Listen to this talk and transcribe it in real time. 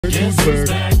Guess who's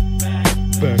back?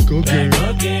 Back again.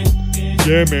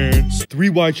 Yeah, man.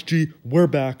 3YG, we're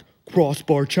back.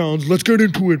 Crossbar challenge. Let's get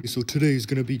into it. So today is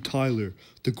gonna be Tyler,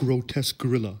 the grotesque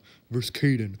gorilla, versus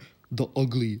Caden, the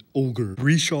ugly ogre.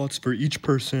 3 shots for each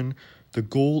person. The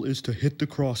goal is to hit the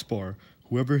crossbar.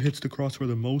 Whoever hits the crossbar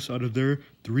the most out of their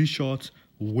 3 shots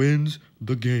wins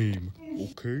the game.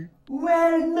 Okay?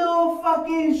 Well, no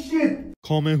fucking shit.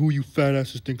 Comment who you fat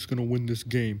asses think's gonna win this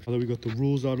game. Now that we got the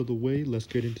rules out of the way, let's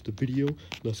get into the video.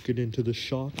 Let's get into the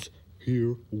shots.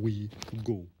 Here we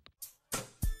go.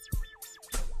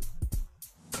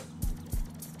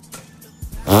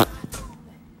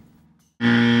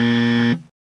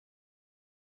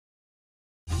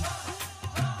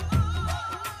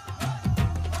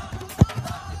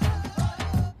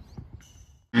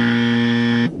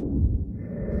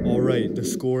 Alright, the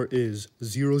score is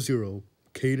 0-0.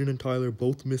 Caden and Tyler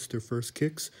both missed their first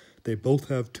kicks. They both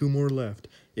have 2 more left.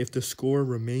 If the score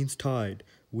remains tied,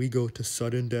 we go to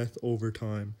sudden death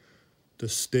overtime. The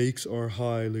stakes are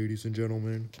high, ladies and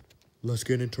gentlemen. Let's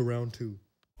get into round 2.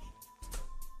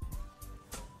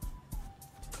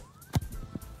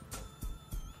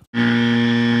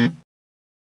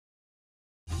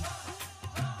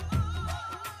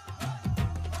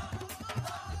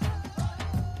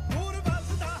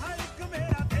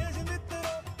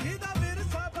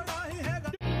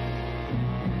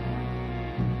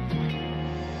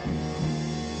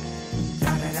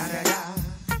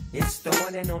 It's the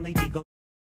one and only Digo.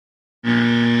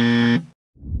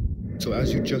 So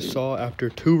as you just saw, after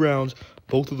 2 rounds,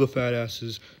 both of the fat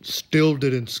asses still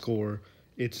didn't score.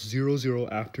 It's 0-0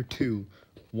 after 2.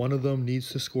 One of them needs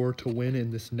to score to win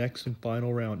in this next and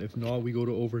final round. If not, we go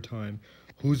to overtime.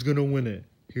 Who's gonna win it?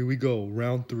 Here we go,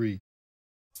 round 3.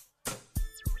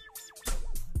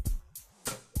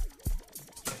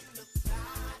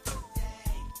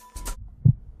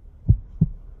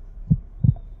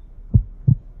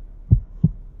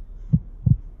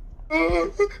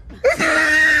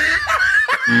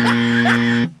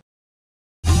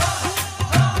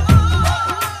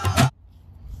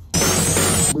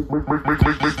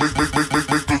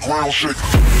 Make the ground shake.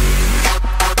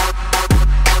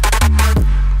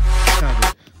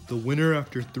 The winner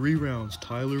after 3 rounds,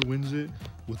 Tyler wins it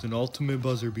with an ultimate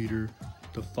buzzer beater.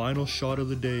 The final shot of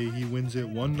the day, he wins it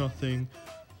 1-0.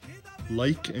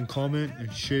 Like and comment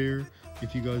and share.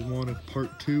 If you guys want a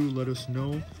part 2, let us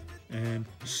know. And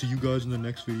see you guys in the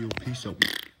next video. Peace out.